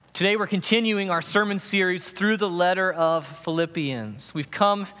Today we're continuing our sermon series through the letter of Philippians. We've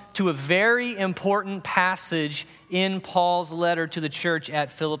come to a very important passage in Paul's letter to the church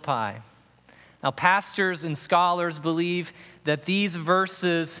at Philippi. Now, pastors and scholars believe that these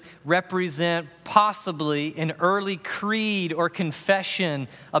verses represent possibly an early creed or confession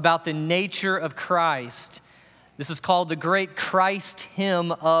about the nature of Christ. This is called the Great Christ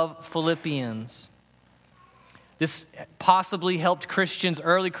Hymn of Philippians. This possibly helped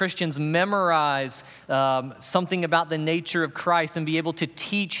early Christians memorize something about the nature of Christ and be able to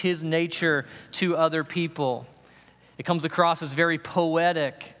teach his nature to other people. It comes across as very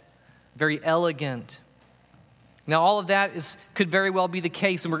poetic, very elegant. Now, all of that could very well be the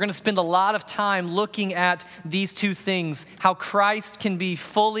case, and we're going to spend a lot of time looking at these two things, how Christ can be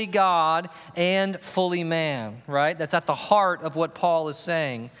fully God and fully man, right? That's at the heart of what Paul is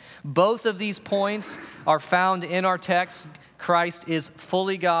saying. Both of these points are found in our text. Christ is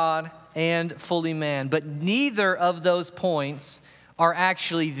fully God and fully man, but neither of those points are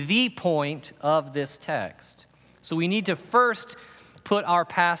actually the point of this text. So we need to first put our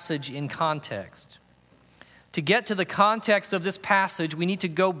passage in context. To get to the context of this passage, we need to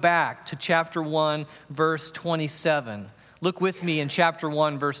go back to chapter 1, verse 27. Look with me in chapter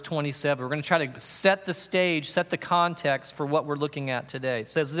 1, verse 27. We're going to try to set the stage, set the context for what we're looking at today. It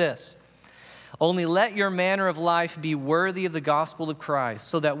says this: "Only let your manner of life be worthy of the gospel of Christ,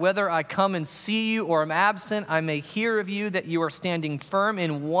 so that whether I come and see you or am absent, I may hear of you that you are standing firm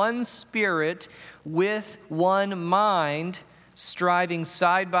in one spirit, with one mind, striving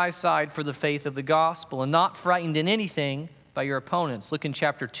side by side for the faith of the gospel, and not frightened in anything by your opponents." Look in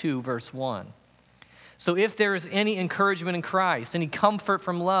chapter 2, verse 1. "So if there is any encouragement in Christ, any comfort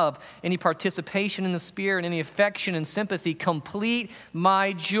from love, any participation in the Spirit, any affection and sympathy, complete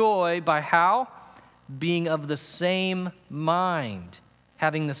my joy by" how? "Being of the same mind,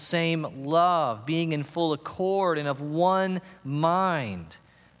 having the same love, being in full accord and of one mind.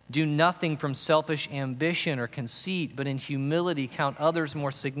 Do nothing from selfish ambition or conceit, but in humility count others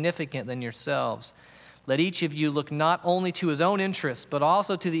more significant than yourselves. Let each of you look not only to his own interests, but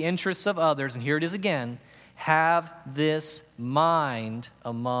also to the interests of others." And here it is again: "Have this mind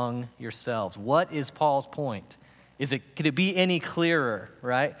among yourselves." What is Paul's point? Could it be any clearer,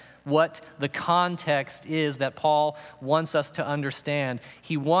 right? What the context is that Paul wants us to understand.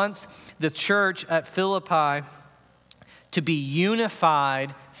 He wants the church at Philippi to be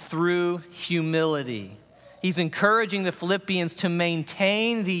unified through humility. He's encouraging the Philippians to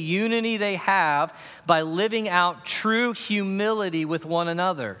maintain the unity they have by living out true humility with one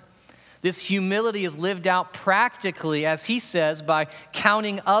another. This humility is lived out practically, as he says, by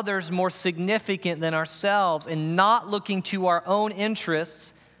counting others more significant than ourselves and not looking to our own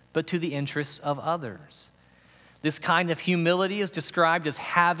interests, but to the interests of others. This kind of humility is described as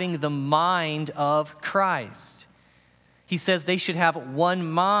having the mind of Christ. He says they should have one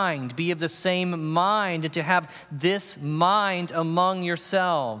mind, be of the same mind, and to have this mind among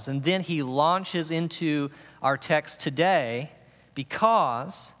yourselves. And then he launches into our text today,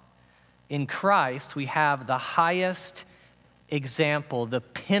 because in Christ we have the highest example, the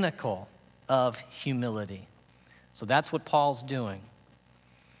pinnacle of humility. So that's what Paul's doing.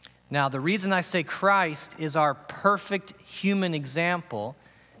 Now, the reason I say Christ is our perfect human example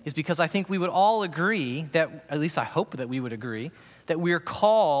is because I think we would all agree that, at least I hope that we would agree, that we are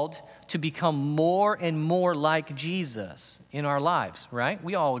called to become more and more like Jesus in our lives, right?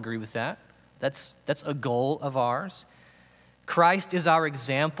 We all agree with that. That's a goal of ours. Christ is our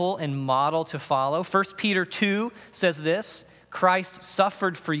example and model to follow. 1 Peter 2 says this: "Christ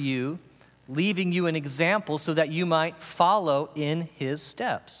suffered for you, leaving you an example so that you might follow in his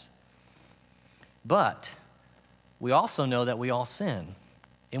steps." But we also know that we all sin.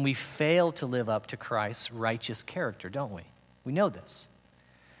 And we fail to live up to Christ's righteous character, don't we? We know this.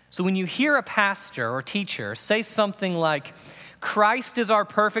 So when you hear a pastor or teacher say something like, "Christ is our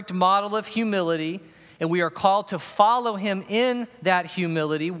perfect model of humility, and we are called to follow him in that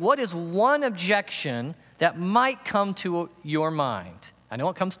humility," what is one objection that might come to your mind? I know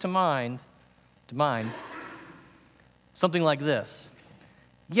what comes to mind. Something like this: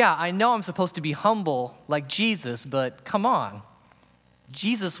 "Yeah, I know I'm supposed to be humble like Jesus, but come on.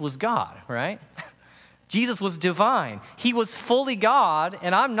 Jesus was God, right? Jesus was divine. He was fully God,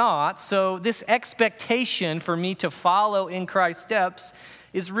 and I'm not, so this expectation for me to follow in Christ's steps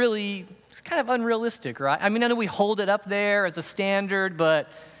is really kind of unrealistic, right? I mean, I know we hold it up there as a standard, but,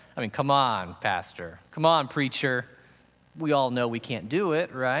 come on, pastor. Come on, preacher. We all know we can't do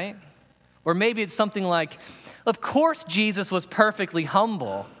it, right?" Or maybe it's something like, "Of course Jesus was perfectly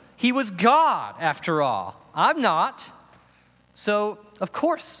humble. He was God, after all. I'm not. So, of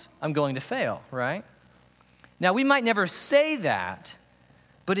course, I'm going to fail, right? Now, we might never say that,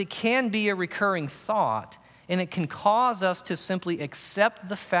 but it can be a recurring thought, and it can cause us to simply accept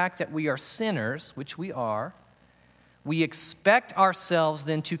the fact that we are sinners, which we are. We expect ourselves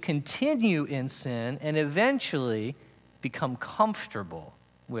then to continue in sin and eventually become comfortable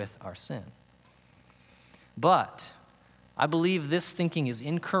with our sin. But I believe this thinking is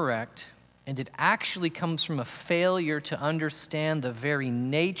incorrect, and it actually comes from a failure to understand the very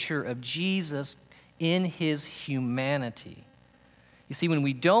nature of Jesus in his humanity. You see, when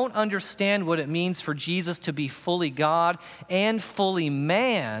we don't understand what it means for Jesus to be fully God and fully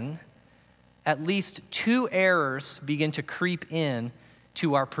man, at least two errors begin to creep in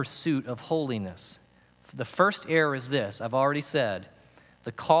to our pursuit of holiness. The first error is this: I've already said,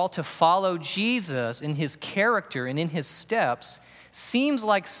 the call to follow Jesus in his character and in his steps seems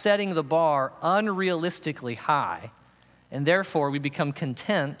like setting the bar unrealistically high, and therefore we become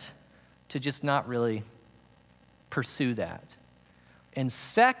content to just not really pursue that. And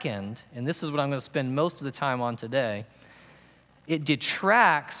second, and this is what I'm going to spend most of the time on today, it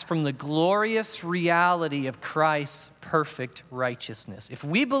detracts from the glorious reality of Christ's perfect righteousness. If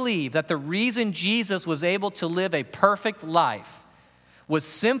we believe that the reason Jesus was able to live a perfect life was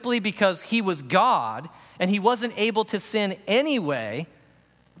simply because he was God and he wasn't able to sin anyway,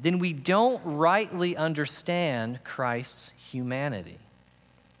 then we don't rightly understand Christ's humanity.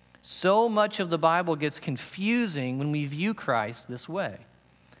 So much of the Bible gets confusing when we view Christ this way.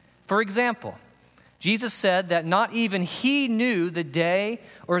 For example, Jesus said that not even he knew the day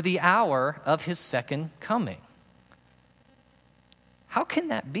or the hour of his second coming. How can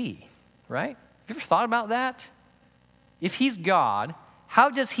that be, right? Have you ever thought about that? If he's God,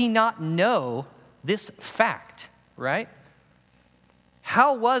 how does he not know this fact, right?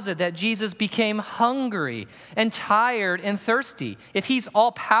 How was it that Jesus became hungry and tired and thirsty? If he's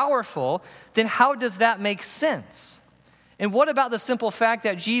all-powerful, then how does that make sense? And what about the simple fact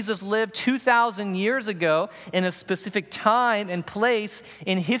that Jesus lived 2,000 years ago in a specific time and place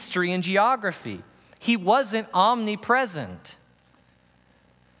in history and geography? He wasn't omnipresent.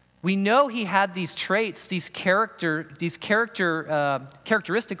 We know he had these traits, these characteristics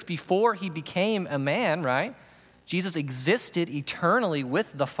before he became a man, right? Jesus existed eternally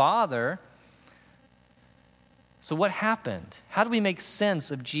with the Father. So what happened? How do we make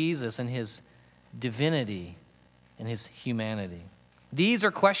sense of Jesus and his divinity and his humanity? These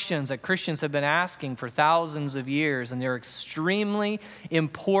are questions that Christians have been asking for thousands of years, and they're extremely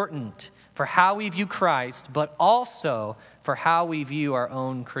important for how we view Christ, but also for how we view our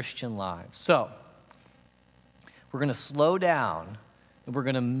own Christian lives. So, we're going to slow down and we're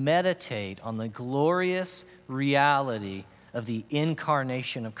going to meditate on the glorious reality of the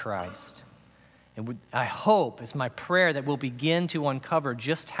incarnation of Christ. And I hope, it's my prayer, that we'll begin to uncover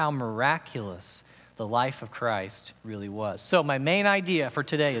just how miraculous the life of Christ really was. So my main idea for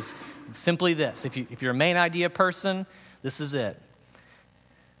today is simply this. If you're a main idea person, this is it.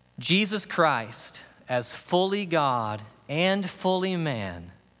 Jesus Christ, as fully God and fully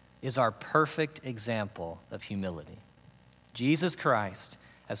man, is our perfect example of humility. Jesus Christ,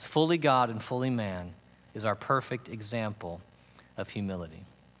 as fully God and fully man, is our perfect example of humility.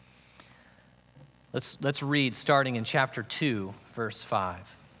 Let's read starting in chapter 2, verse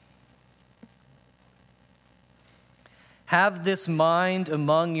 5. Have this mind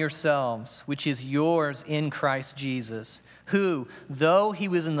among yourselves, which is yours in Christ Jesus, who, though he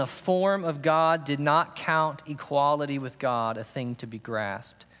was in the form of God, did not count equality with God a thing to be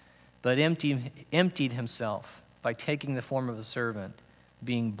grasped, but emptied himself by taking the form of a servant,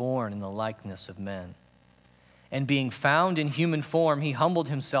 being born in the likeness of men. And being found in human form, he humbled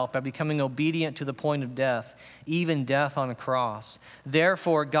himself by becoming obedient to the point of death, even death on a cross.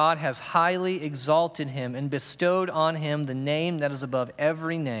 Therefore, God has highly exalted him and bestowed on him the name that is above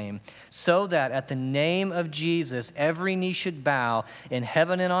every name, so that at the name of Jesus, every knee should bow in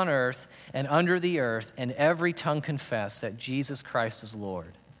heaven and on earth and under the earth, and every tongue confess that Jesus Christ is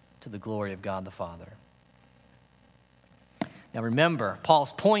Lord, to the glory of God the Father. Now remember,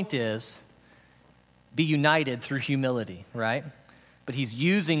 Paul's point is, be united through humility, right? But he's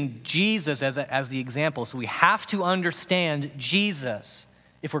using Jesus as the example. So we have to understand Jesus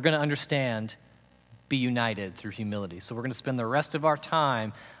if we're going to understand be united through humility. So we're going to spend the rest of our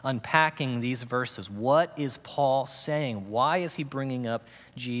time unpacking these verses. What is Paul saying? Why is he bringing up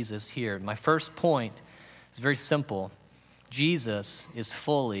Jesus here? My first point is very simple. Jesus is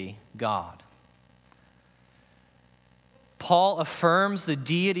fully God. Paul affirms the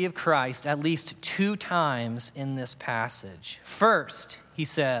deity of Christ at least 2 times in this passage. First, he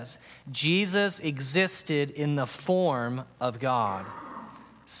says, Jesus existed in the form of God.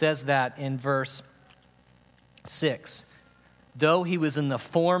 Says that in verse 6. Though he was in the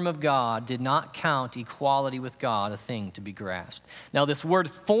form of God, did not count equality with God a thing to be grasped. Now, this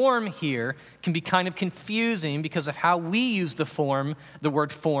word form here can be kind of confusing because of how we use the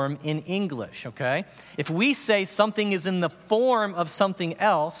word form in English, okay? If we say something is in the form of something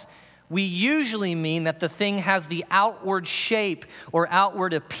else, we usually mean that the thing has the outward shape or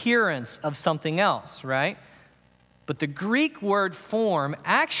outward appearance of something else, right? But the Greek word form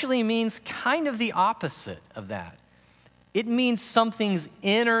actually means kind of the opposite of that. It means something's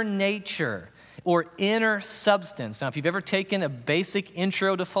inner nature or inner substance. Now, if you've ever taken a basic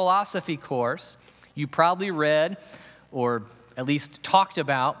intro to philosophy course, you probably read or at least talked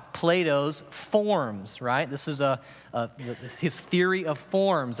about Plato's forms, right? This is his theory of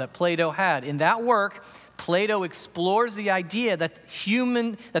forms that Plato had. In that work, Plato explores the idea that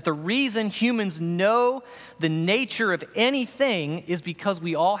the reason humans know the nature of anything is because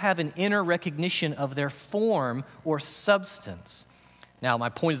we all have an inner recognition of their form or substance. Now, my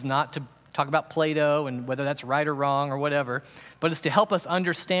point is not to talk about Plato and whether that's right or wrong or whatever, but it's to help us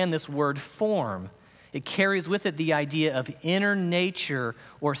understand this word form. It carries with it the idea of inner nature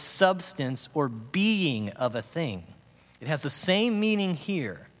or substance or being of a thing. It has the same meaning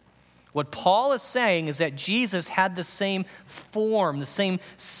here. What Paul is saying is that Jesus had the same form, the same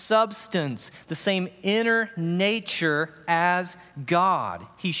substance, the same inner nature as God.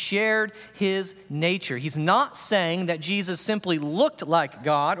 He shared his nature. He's not saying that Jesus simply looked like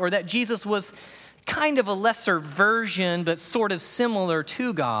God or that Jesus was kind of a lesser version but sort of similar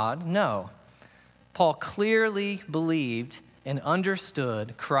to God. No. Paul clearly believed and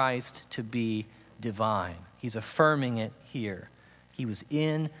understood Christ to be divine. He's affirming it here. He was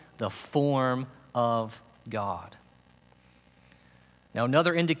in the form of God. Now,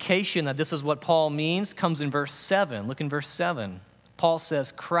 another indication that this is what Paul means comes in verse 7. Look in verse 7. Paul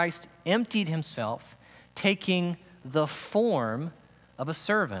says, Christ emptied himself, taking the form of a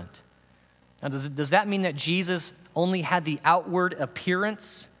servant. Now, does that mean that Jesus only had the outward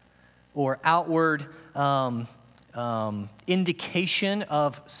appearance or outward indication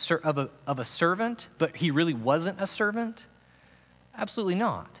of a servant, but he really wasn't a servant? Absolutely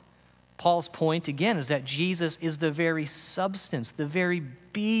not. Paul's point, again, is that Jesus is the very substance, the very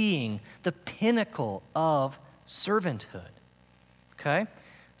being, the pinnacle of servanthood. Okay?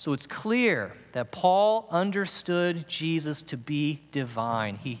 So it's clear that Paul understood Jesus to be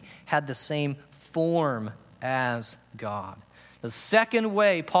divine. He had the same form as God. The second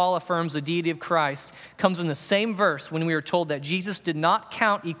way Paul affirms the deity of Christ comes in the same verse when we are told that Jesus did not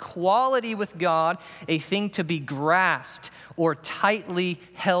count equality with God a thing to be grasped or tightly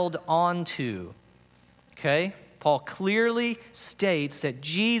held onto. Okay? Paul clearly states that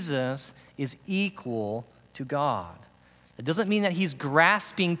Jesus is equal to God. It doesn't mean that he's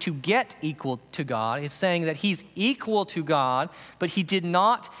grasping to get equal to God. It's saying that he's equal to God, but he did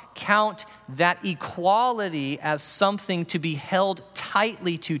not count that equality as something to be held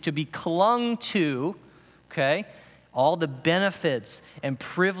tightly to be clung to, okay? All the benefits and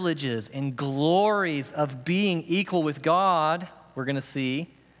privileges and glories of being equal with God, we're going to see,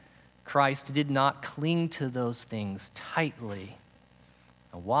 Christ did not cling to those things tightly.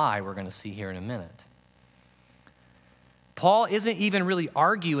 Now, why, we're going to see here in a minute. Paul isn't even really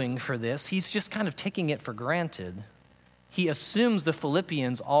arguing for this. He's just kind of taking it for granted. He assumes the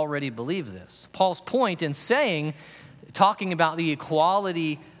Philippians already believe this. Paul's point in talking about the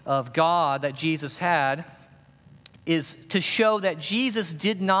equality of God that Jesus had, is to show that Jesus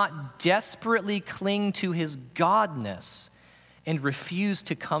did not desperately cling to his godness and refuse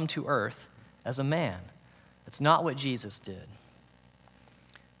to come to earth as a man. That's not what Jesus did.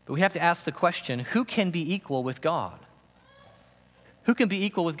 But we have to ask the question, who can be equal with God? Who can be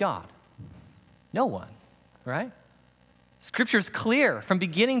equal with God? No one, right? Scripture's clear. From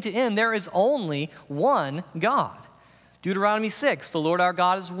beginning to end, there is only one God. Deuteronomy 6, the Lord our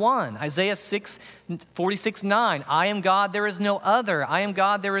God is one. Isaiah 46:9, I am God, there is no other. I am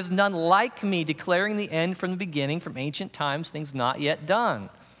God, there is none like me, declaring the end from the beginning, from ancient times, things not yet done.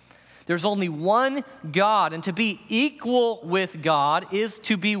 There's only one God, and to be equal with God is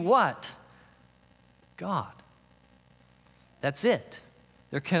to be what? God. That's it.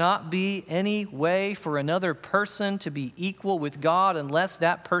 There cannot be any way for another person to be equal with God unless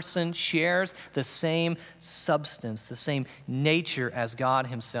that person shares the same substance, the same nature as God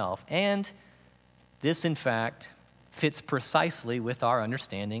himself. And this, in fact, fits precisely with our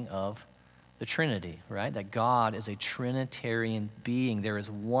understanding of the Trinity, right? That God is a Trinitarian being. There is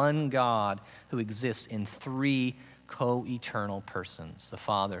one God who exists in three co-eternal persons, the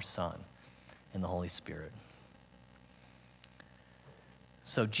Father, Son, and the Holy Spirit.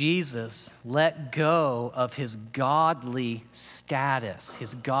 So Jesus let go of his godly status,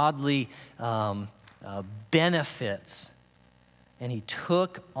 his godly benefits, and he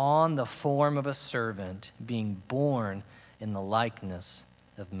took on the form of a servant, being born in the likeness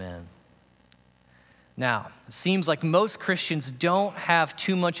of men. Now, it seems like most Christians don't have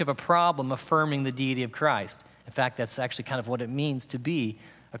too much of a problem affirming the deity of Christ. In fact, that's actually kind of what it means to be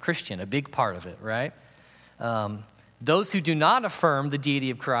a Christian, a big part of it, right? Those who do not affirm the deity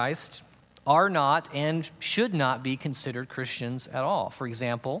of Christ are not and should not be considered Christians at all. For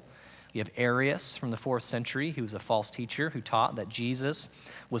example, you have Arius from the 4th century, who was a false teacher who taught that Jesus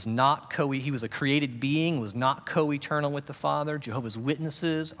was not he was a created being, was not co-eternal with the Father. Jehovah's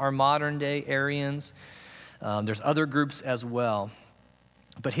Witnesses are modern-day Arians. There's other groups as well.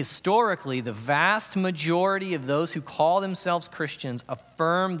 But historically, the vast majority of those who call themselves Christians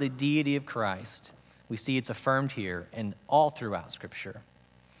affirm the deity of Christ. We see it's affirmed here and all throughout Scripture.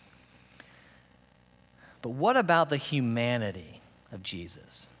 But what about the humanity of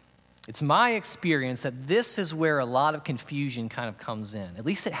Jesus? It's my experience that this is where a lot of confusion kind of comes in. At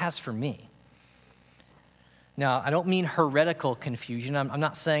least it has for me. Now, I don't mean heretical confusion. I'm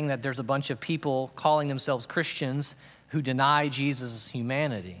not saying that there's a bunch of people calling themselves Christians who deny Jesus'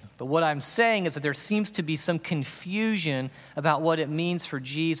 humanity. But what I'm saying is that there seems to be some confusion about what it means for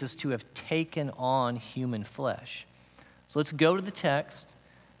Jesus to have taken on human flesh. So let's go to the text,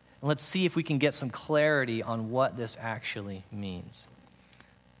 and let's see if we can get some clarity on what this actually means.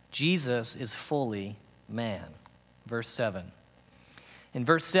 Jesus is fully man. Verse 7. In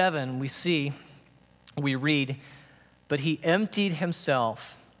verse 7, we read, "But he emptied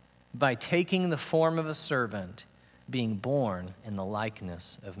himself by taking the form of a servant, being born in the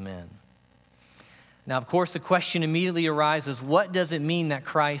likeness of men." Now, of course, the question immediately arises, what does it mean that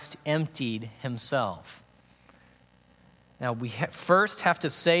Christ emptied himself? Now, we first have to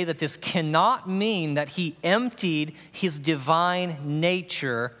say that this cannot mean that he emptied his divine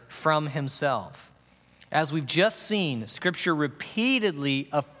nature from himself. As we've just seen, Scripture repeatedly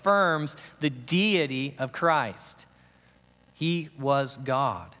affirms the deity of Christ. He was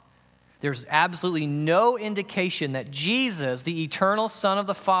God. There's absolutely no indication that Jesus, the eternal Son of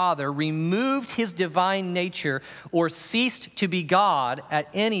the Father, removed his divine nature or ceased to be God at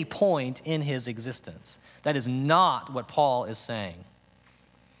any point in his existence. That is not what Paul is saying.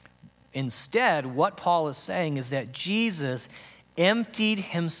 Instead, what Paul is saying is that Jesus emptied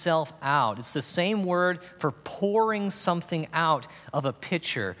himself out. It's the same word for pouring something out of a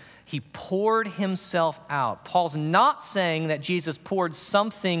pitcher. He poured himself out. Paul's not saying that Jesus poured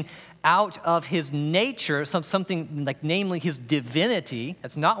something out of his nature, something like namely his divinity.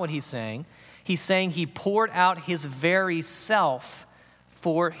 That's not what he's saying. He's saying he poured out his very self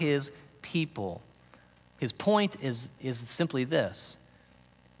for his people. His point is simply this: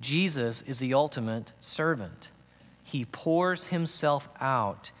 Jesus is the ultimate servant. He pours himself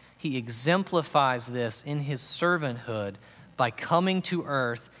out. He exemplifies this in his servanthood by coming to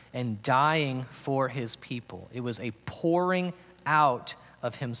earth and dying for his people. It was a pouring out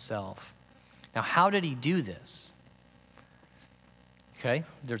of himself. Now, how did he do this? Okay,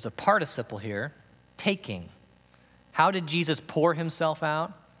 there's a participle here, taking. How did Jesus pour himself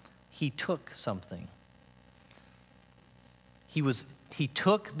out? He took something. He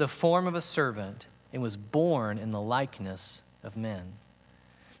took the form of a servant and was born in the likeness of men.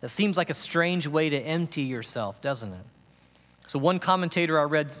 That seems like a strange way to empty yourself, doesn't it? So one commentator I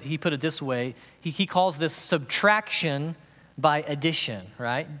read, he put it this way. He calls this subtraction by addition,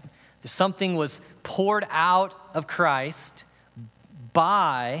 right? Something was poured out of Christ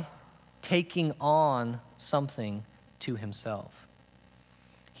by taking on something to himself.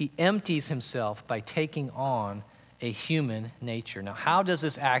 He empties himself by taking on a human nature. Now, how does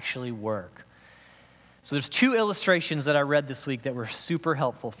this actually work? So there's two illustrations that I read this week that were super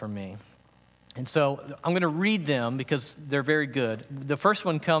helpful for me. And so I'm going to read them because they're very good. The first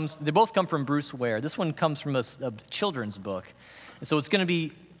one they both come from Bruce Ware. This one comes from a children's book. And so it's going to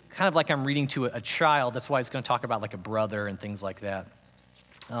be kind of like I'm reading to a child. That's why it's going to talk about like a brother and things like that.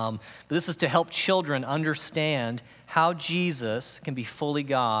 But this is to help children understand how Jesus can be fully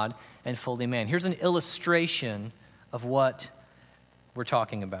God and fully man. Here's an illustration of what we're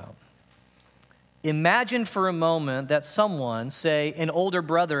talking about. Imagine for a moment that someone, say an older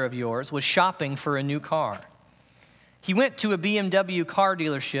brother of yours, was shopping for a new car. He went to a BMW car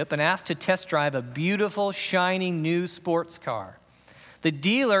dealership and asked to test drive a beautiful, shiny new sports car. The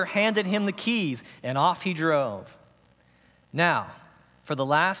dealer handed him the keys, and off he drove. Now, for the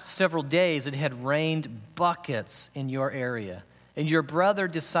last several days, it had rained buckets in your area, and your brother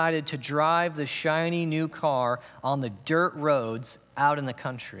decided to drive the shiny new car on the dirt roads out in the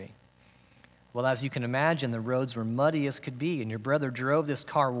country. Well, as you can imagine, the roads were muddy as could be, and your brother drove this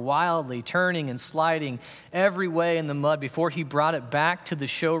car wildly, turning and sliding every way in the mud before he brought it back to the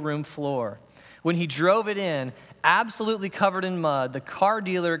showroom floor. When he drove it in, absolutely covered in mud, the car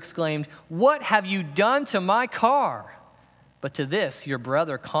dealer exclaimed, "What have you done to my car?" But to this, your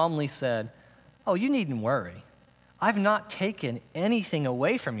brother calmly said, "Oh, you needn't worry. I've not taken anything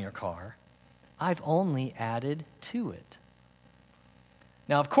away from your car. I've only added to it."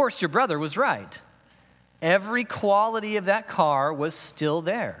 Now, of course, your brother was right. Every quality of that car was still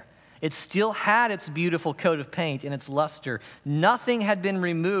there. It still had its beautiful coat of paint and its luster. Nothing had been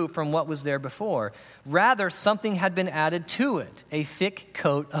removed from what was there before. Rather, something had been added to it, a thick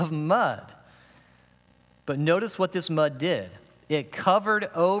coat of mud. But notice what this mud did. It covered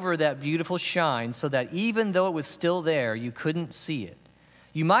over that beautiful shine so that even though it was still there, you couldn't see it.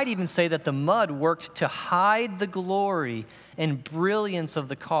 You might even say that the mud worked to hide the glory and brilliance of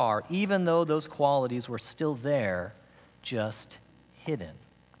the car, even though those qualities were still there, just hidden.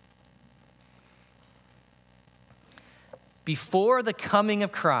 Before the coming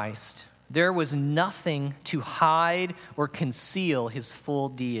of Christ, there was nothing to hide or conceal his full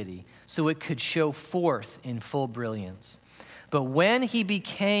deity, so it could show forth in full brilliance. But when he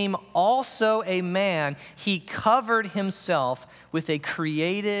became also a man, he covered himself with a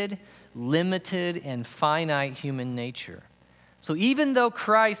created, limited, and finite human nature. So even though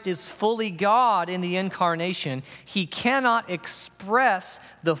Christ is fully God in the incarnation, he cannot express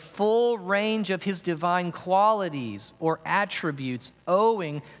the full range of his divine qualities or attributes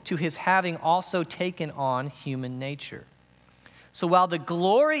owing to his having also taken on human nature. So while the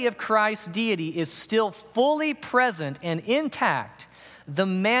glory of Christ's deity is still fully present and intact, the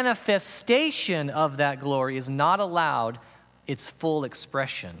manifestation of that glory is not allowed its full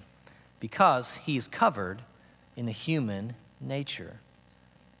expression because he is covered in the human nature.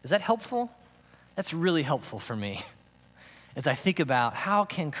 Is that helpful? That's really helpful for me as I think about how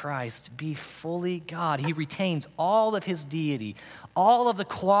can Christ be fully God? He retains all of his deity, all of the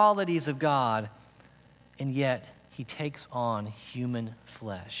qualities of God, and yet he takes on human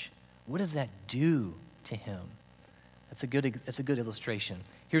flesh. What does that do to him? That's a good illustration.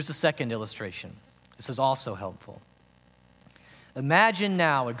 Here's the second illustration. This is also helpful. Imagine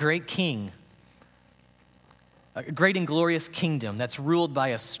now a great king, a great and glorious kingdom that's ruled by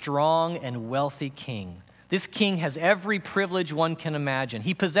a strong and wealthy king. This king has every privilege one can imagine.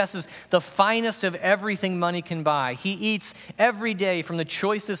 He possesses the finest of everything money can buy. He eats every day from the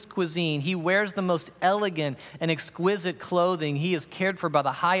choicest cuisine. He wears the most elegant and exquisite clothing. He is cared for by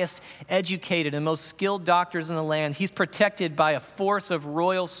the highest educated and most skilled doctors in the land. He's protected by a force of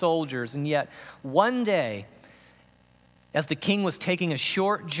royal soldiers. And yet, one day, as the king was taking a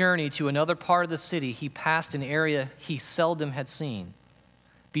short journey to another part of the city, he passed an area he seldom had seen.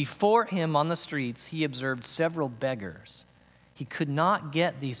 Before him on the streets, he observed several beggars. He could not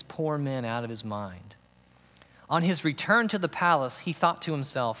get these poor men out of his mind. On his return to the palace, he thought to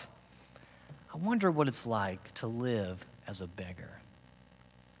himself, I wonder what it's like to live as a beggar.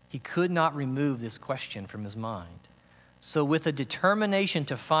 He could not remove this question from his mind. So with a determination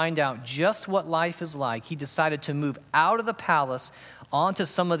to find out just what life is like, he decided to move out of the palace onto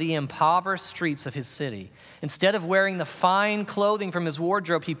some of the impoverished streets of his city. Instead of wearing the fine clothing from his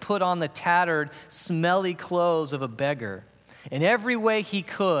wardrobe, he put on the tattered, smelly clothes of a beggar. In every way he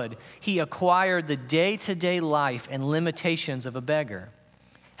could, he acquired the day-to-day life and limitations of a beggar.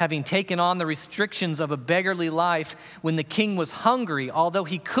 Having taken on the restrictions of a beggarly life when the king was hungry, although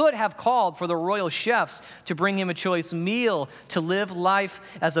he could have called for the royal chefs to bring him a choice meal to live life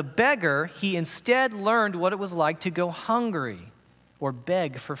as a beggar, he instead learned what it was like to go hungry or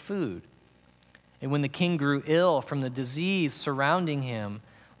beg for food. And when the king grew ill from the disease surrounding him,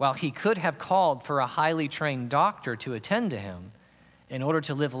 while he could have called for a highly trained doctor to attend to him, in order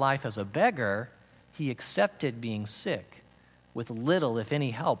to live life as a beggar, he accepted being sick with little, if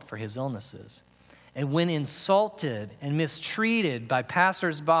any, help for his illnesses. And when insulted and mistreated by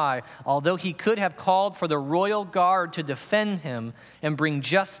passers-by, although he could have called for the royal guard to defend him and bring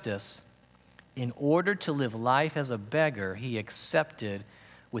justice, in order to live life as a beggar, he accepted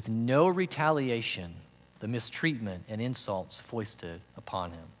with no retaliation the mistreatment and insults foisted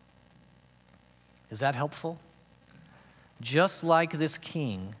upon him. Is that helpful? Just like this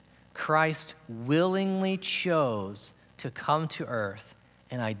king, Christ willingly chose to come to earth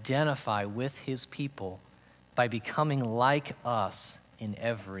and identify with his people by becoming like us in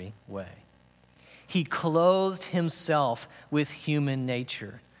every way. He clothed himself with human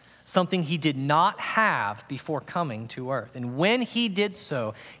nature, something he did not have before coming to earth. And when he did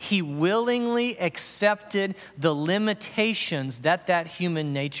so, he willingly accepted the limitations that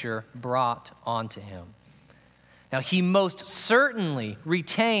human nature brought onto him. Now, he most certainly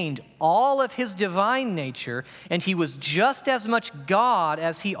retained all of his divine nature, and he was just as much God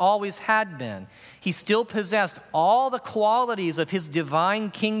as he always had been. He still possessed all the qualities of his divine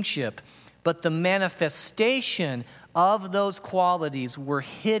kingship, but the manifestation of those qualities were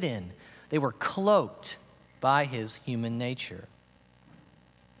hidden. They were cloaked by his human nature.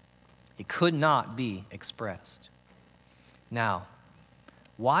 It could not be expressed. Now,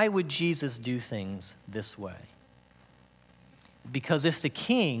 why would Jesus do things this way? Because if the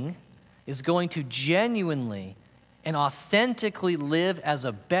king is going to genuinely and authentically live as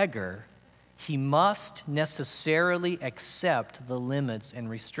a beggar, he must necessarily accept the limits and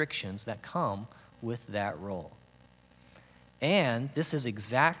restrictions that come with that role. And this is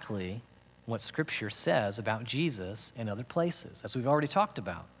exactly what Scripture says about Jesus in other places, as we've already talked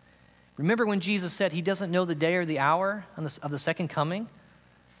about. Remember when Jesus said he doesn't know the day or the hour of the second coming?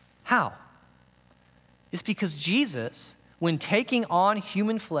 How? It's because Jesus, when taking on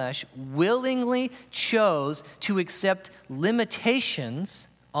human flesh, willingly chose to accept limitations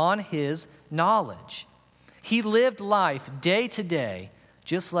on his knowledge. He lived life day to day,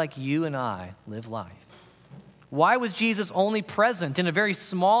 just like you and I live life. Why was Jesus only present in a very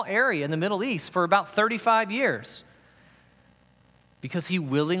small area in the Middle East for about 35 years? Because he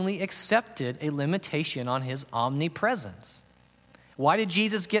willingly accepted a limitation on his omnipresence. Why did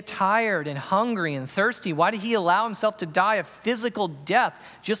Jesus get tired and hungry and thirsty? Why did he allow himself to die a physical death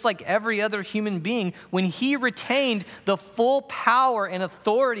just like every other human being when he retained the full power and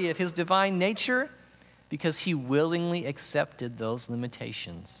authority of his divine nature? Because he willingly accepted those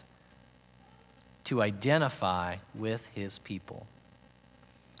limitations to identify with his people.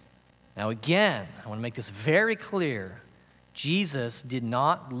 Now again, I want to make this very clear. Jesus did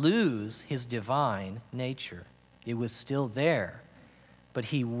not lose his divine nature. It was still there. But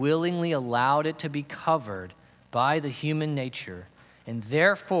he willingly allowed it to be covered by the human nature, and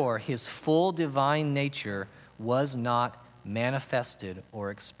therefore his full divine nature was not manifested or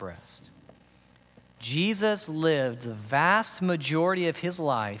expressed. Jesus lived the vast majority of his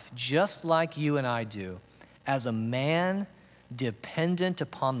life just like you and I do, as a man dependent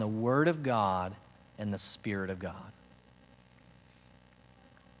upon the Word of God and the Spirit of God.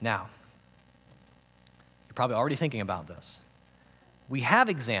 Now, you're probably already thinking about this. We have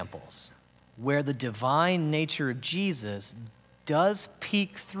examples where the divine nature of Jesus does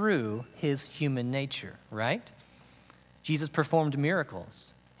peek through his human nature, right? Jesus performed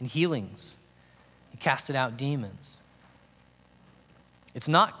miracles and healings. He casted out demons. It's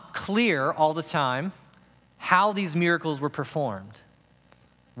not clear all the time how these miracles were performed.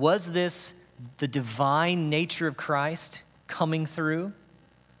 Was this the divine nature of Christ coming through?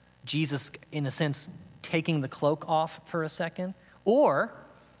 Jesus, in a sense, taking the cloak off for a second? Or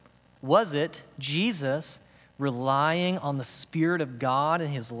was it Jesus relying on the Spirit of God in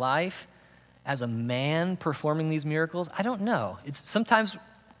his life as a man performing these miracles? I don't know. It's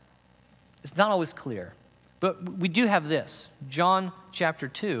not always clear. But we do have this. John chapter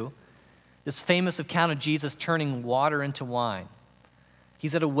 2, this famous account of Jesus turning water into wine.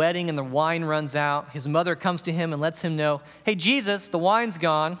 He's at a wedding and the wine runs out. His mother comes to him and lets him know, "Hey, Jesus, the wine's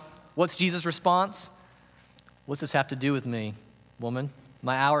gone." What's Jesus' response? "What's this have to do with me, woman?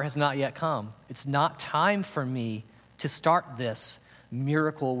 My hour has not yet come. It's not time for me to start this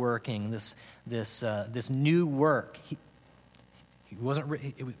miracle working, this new work."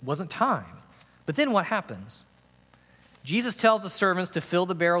 It wasn't time. But then what happens? Jesus tells the servants to fill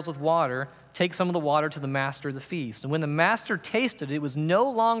the barrels with water, take some of the water to the master of the feast. And when the master tasted it, it was no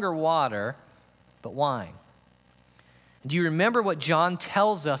longer water, but wine. Do you remember what John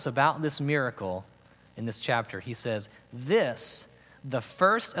tells us about this miracle in this chapter? He says, "This, the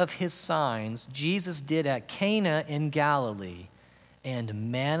first of his signs, Jesus did at Cana in Galilee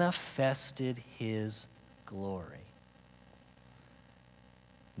and manifested his glory."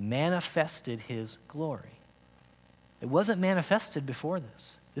 Manifested his glory. It wasn't manifested before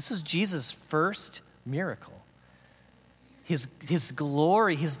this. This was Jesus' first miracle. His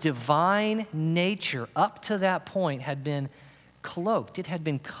glory, his divine nature, up to that point had been cloaked. It had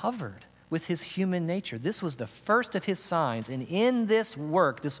been covered with his human nature. This was the first of his signs. And in this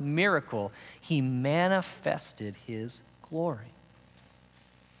work, this miracle, he manifested his glory.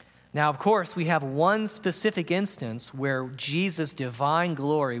 Now, of course, we have one specific instance where Jesus' divine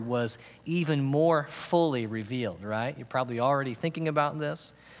glory was even more fully revealed, right? You're probably already thinking about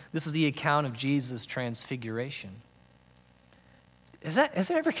this. This is the account of Jesus' transfiguration. Has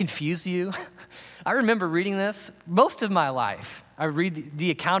that ever confused you? I remember reading this most of my life. I read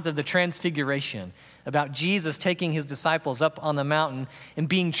the account of the transfiguration about Jesus taking his disciples up on the mountain and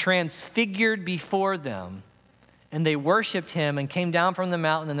being transfigured before them. And they worshiped him and came down from the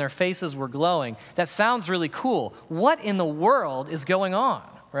mountain and their faces were glowing. That sounds really cool. What in the world is going on,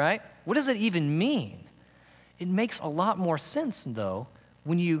 right? What does it even mean? It makes a lot more sense, though,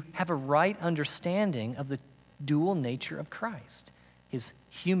 when you have a right understanding of the dual nature of Christ, his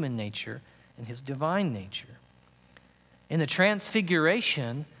human nature and his divine nature. In the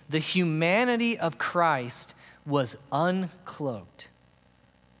transfiguration, the humanity of Christ was uncloaked.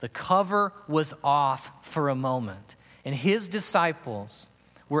 The cover was off for a moment, and his disciples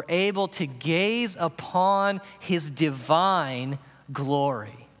were able to gaze upon his divine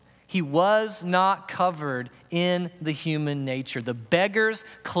glory. He was not covered in the human nature. The beggar's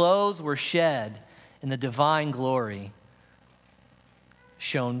clothes were shed, and the divine glory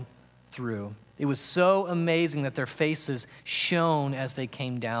shone through. It was so amazing that their faces shone as they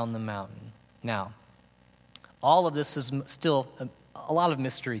came down the mountain. Now, all of this is still a lot of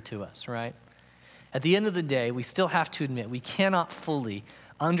mystery to us, right? At the end of the day, we still have to admit we cannot fully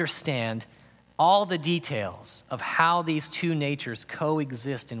understand all the details of how these two natures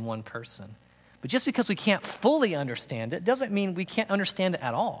coexist in one person. But just because we can't fully understand it doesn't mean we can't understand it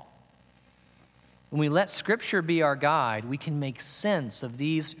at all. When we let Scripture be our guide, we can make sense of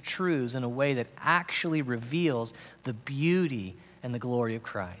these truths in a way that actually reveals the beauty and the glory of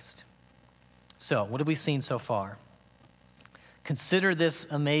Christ. So, what have we seen so far? Consider this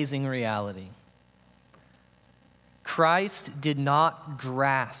amazing reality. Christ did not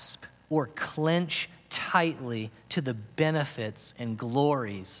grasp or clench tightly to the benefits and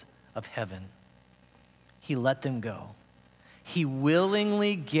glories of heaven. He let them go. He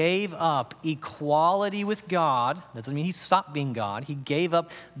willingly gave up equality with God. That doesn't mean he stopped being God. He gave up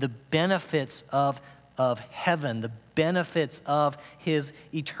the benefits of heaven, the benefits of his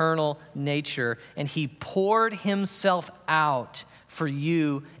eternal nature, and he poured himself out for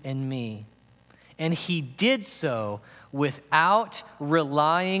you and me. And he did so without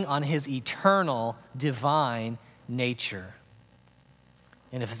relying on his eternal divine nature.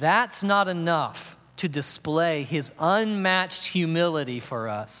 And if that's not enough to display his unmatched humility for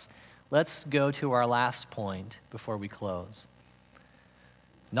us, let's go to our last point before we close.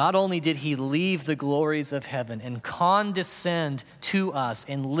 Not only did he leave the glories of heaven and condescend to us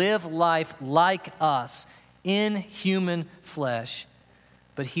and live life like us in human flesh,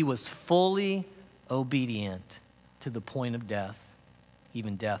 but he was fully obedient to the point of death,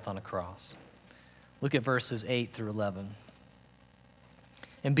 even death on a cross. Look at verses 8 through 11.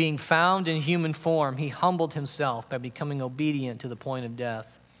 And being found in human form, he humbled himself by becoming obedient to the point of death,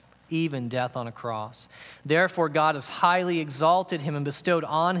 even death on a cross. Therefore, God has highly exalted him and bestowed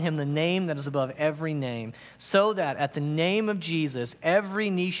on him the name that is above every name, so that at the name of Jesus, every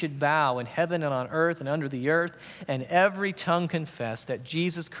knee should bow in heaven and on earth and under the earth, and every tongue confess that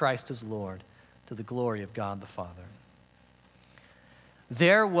Jesus Christ is Lord, to the glory of God the Father.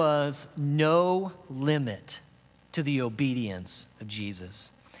 There was no limit to the obedience of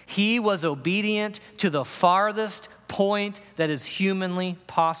Jesus. He was obedient to the farthest point that is humanly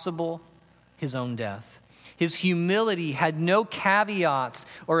possible, his own death. His humility had no caveats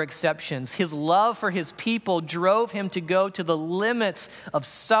or exceptions. His love for his people drove him to go to the limits of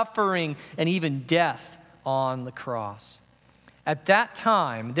suffering and even death on the cross. At that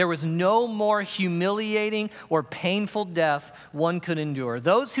time, there was no more humiliating or painful death one could endure.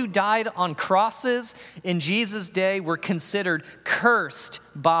 Those who died on crosses in Jesus' day were considered cursed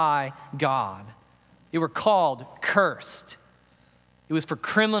by God. They were called cursed. It was for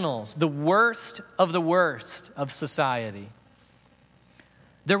criminals, the worst of society.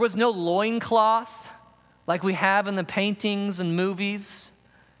 There was no loincloth like we have in the paintings and movies.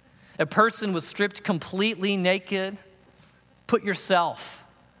 A person was stripped completely naked. Put yourself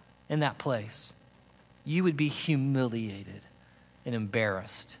in that place. You would be humiliated and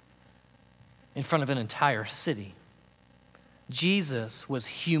embarrassed in front of an entire city. Jesus was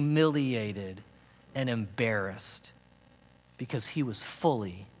humiliated and embarrassed because he was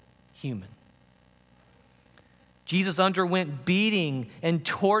fully human. Jesus underwent beating and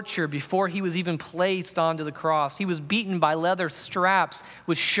torture before he was even placed onto the cross. He was beaten by leather straps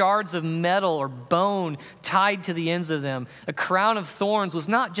with shards of metal or bone tied to the ends of them. A crown of thorns was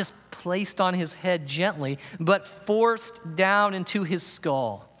not just placed on his head gently, but forced down into his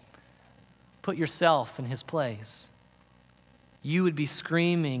skull Put yourself in his place. You would be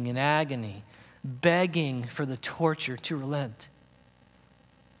screaming in agony, begging for the torture to relent.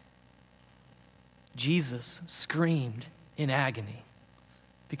 Jesus screamed in agony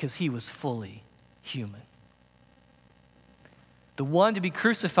because he was fully human. The one to be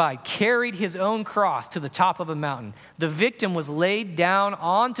crucified carried his own cross to the top of a mountain. The victim was laid down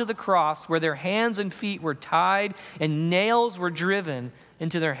onto the cross where their hands and feet were tied and nails were driven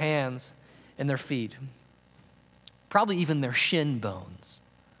into their hands and their feet, probably even their shin bones.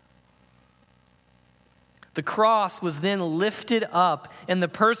 The cross was then lifted up, and the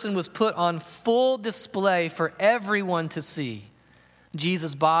person was put on full display for everyone to see.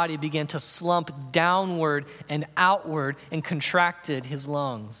 Jesus' body began to slump downward and outward and contracted his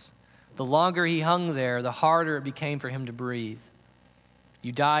lungs. The longer he hung there, the harder it became for him to breathe.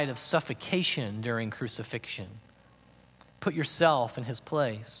 You died of suffocation during crucifixion. Put yourself in his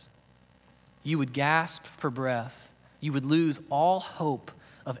place. You would gasp for breath. You would lose all hope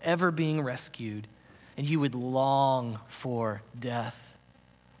of ever being rescued, and you would long for death.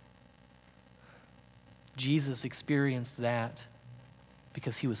 Jesus experienced that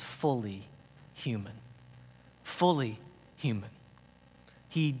because he was fully human. Fully human.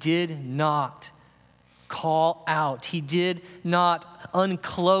 He did not call out. He did not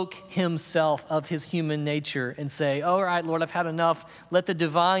uncloak himself of his human nature and say, all right, Lord, I've had enough. Let the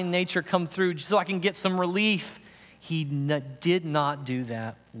divine nature come through so I can get some relief. He did not do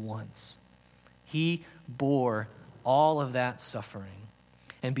that once. He bore all of that suffering.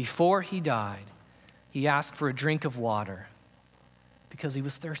 And before he died, he asked for a drink of water because he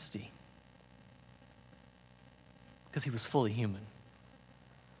was thirsty. Because he was fully human.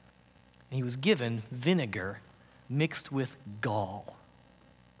 And he was given vinegar mixed with gall.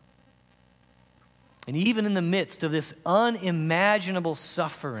 And even in the midst of this unimaginable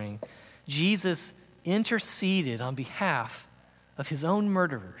suffering, Jesus interceded on behalf of his own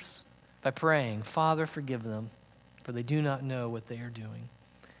murderers by praying, Father, forgive them, for they do not know what they are doing.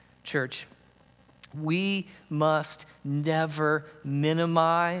 Church, we must never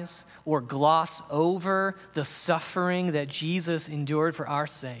minimize or gloss over the suffering that Jesus endured for our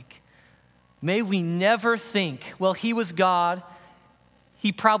sake. May we never think, well, he was God.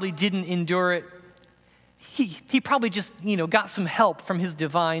 He probably didn't endure it. He probably just, got some help from his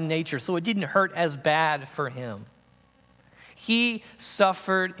divine nature, so it didn't hurt as bad for him. He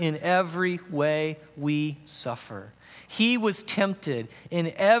suffered in every way we suffer. He was tempted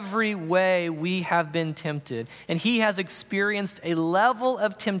in every way we have been tempted. And he has experienced a level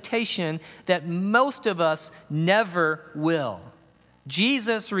of temptation that most of us never will.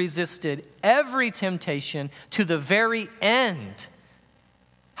 Jesus resisted every temptation to the very end.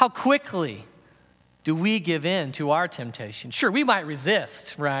 How quickly do we give in to our temptation? Sure, we might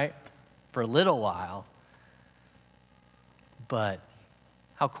resist, right, for a little while. But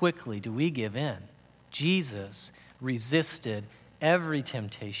how quickly do we give in? Jesus resisted every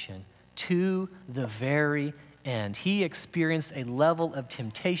temptation to the very end. He experienced a level of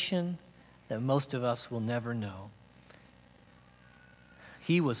temptation that most of us will never know.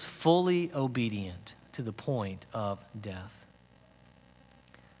 He was fully obedient to the point of death.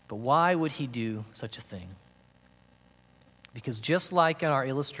 But why would he do such a thing? Because just like in our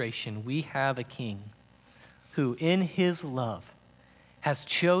illustration, we have a king who in his love has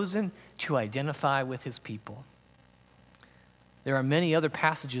chosen to identify with his people. There are many other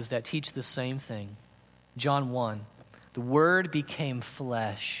passages that teach the same thing. John 1, the Word became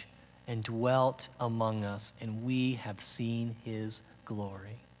flesh and dwelt among us, and we have seen his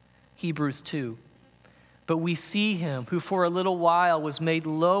glory. Hebrews 2, but we see him who for a little while was made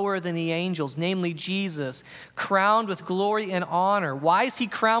lower than the angels, namely Jesus, crowned with glory and honor. Why is he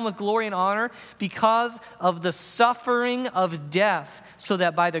crowned with glory and honor? Because of the suffering of death, so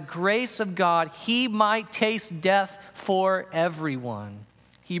that by the grace of God he might taste death for everyone.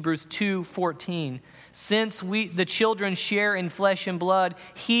 Hebrews 2:14. Since the children share in flesh and blood,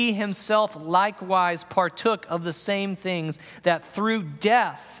 he himself likewise partook of the same things, that through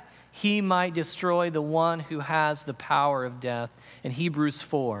death he might destroy the one who has the power of death. In Hebrews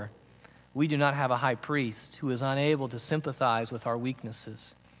 4, we do not have a high priest who is unable to sympathize with our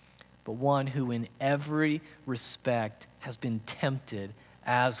weaknesses, but one who in every respect has been tempted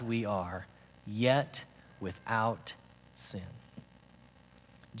as we are, yet without sin.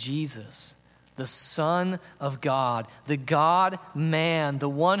 Jesus, the Son of God, the God-man, the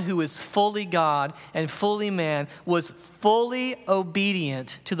one who is fully God and fully man, was fully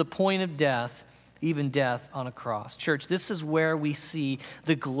obedient to the point of death even death on a cross. Church, this is where we see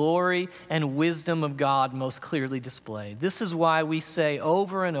the glory and wisdom of God most clearly displayed. This is why we say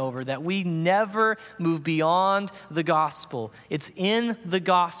over and over that we never move beyond the gospel. It's in the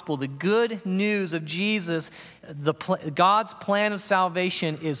gospel, the good news of Jesus, God's plan of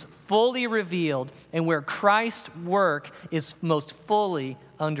salvation is fully revealed and where Christ's work is most fully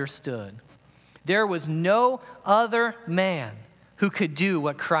understood. There was no other man who could do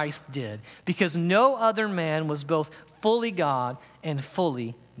what Christ did, because no other man was both fully God and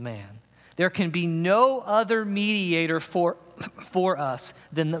fully man. There can be no other mediator for us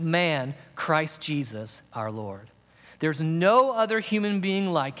than the man, Christ Jesus, our Lord. There's no other human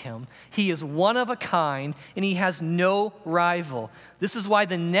being like him. He is one of a kind, and he has no rival. This is why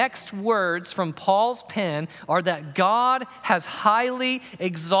the next words from Paul's pen are that God has highly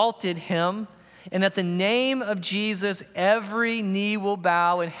exalted him, and at the name of Jesus, every knee will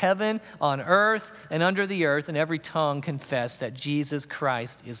bow in heaven, on earth, and under the earth, and every tongue confess that Jesus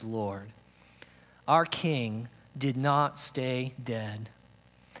Christ is Lord. Our King did not stay dead,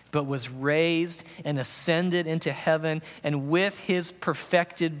 but was raised and ascended into heaven, and with his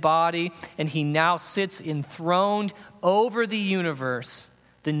perfected body, and he now sits enthroned over the universe.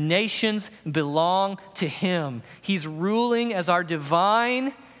 The nations belong to him. He's ruling as our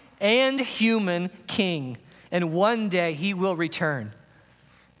divine and human king. And one day he will return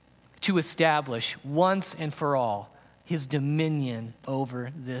to establish once and for all his dominion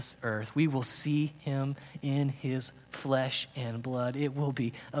over this earth. We will see him in his flesh and blood. It will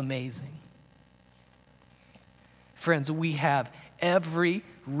be amazing. Friends, we have every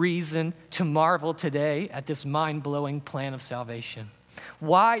reason to marvel today at this mind-blowing plan of salvation.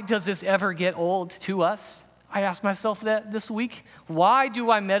 Why does this ever get old to us? I asked myself that this week. Why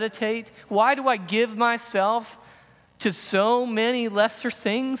do I meditate? Why do I give myself to so many lesser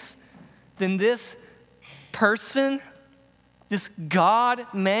things than this person, this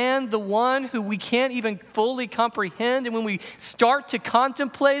God-man, the one who we can't even fully comprehend? And when we start to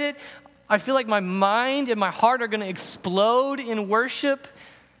contemplate it, I feel like my mind and my heart are going to explode in worship.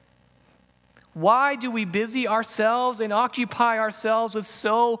 Why do we busy ourselves and occupy ourselves with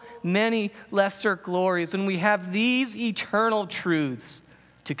so many lesser glories when we have these eternal truths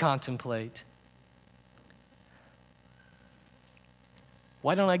to contemplate?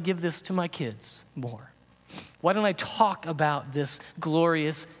 Why don't I give this to my kids more? Why don't I talk about this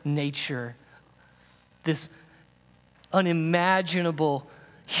glorious nature, this unimaginable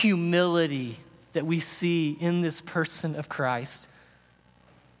humility that we see in this person of Christ?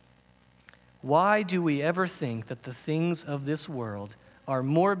 Why do we ever think that the things of this world are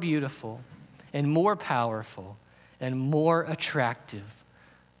more beautiful and more powerful and more attractive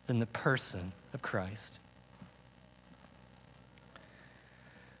than the person of Christ?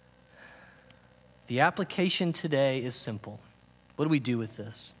 The application today is simple. What do we do with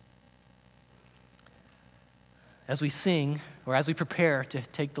this? As we sing, or as we prepare to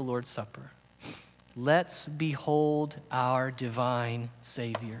take the Lord's Supper, let's behold our divine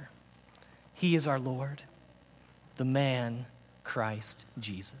Savior. He is our Lord, the man, Christ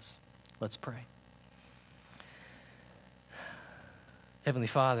Jesus. Let's pray. Heavenly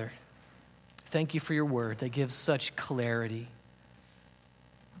Father, thank you for your word that gives such clarity.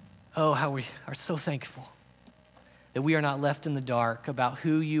 Oh, how we are so thankful that we are not left in the dark about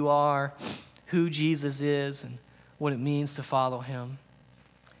who you are, who Jesus is, and what it means to follow him.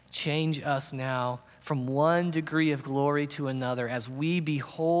 Change us now from one degree of glory to another as we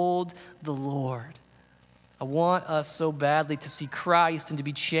behold the Lord. I want us so badly to see Christ and to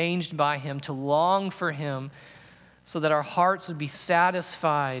be changed by him, to long for him, so that our hearts would be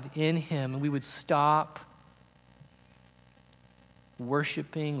satisfied in him and we would stop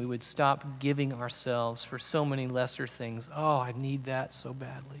worshiping, we would stop giving ourselves for so many lesser things. Oh, I need that so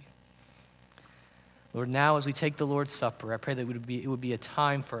badly. Lord, now as we take the Lord's Supper, I pray that it would be a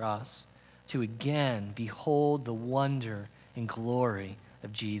time for us to again behold the wonder and glory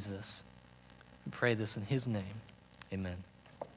of Jesus. We pray this in his name. Amen.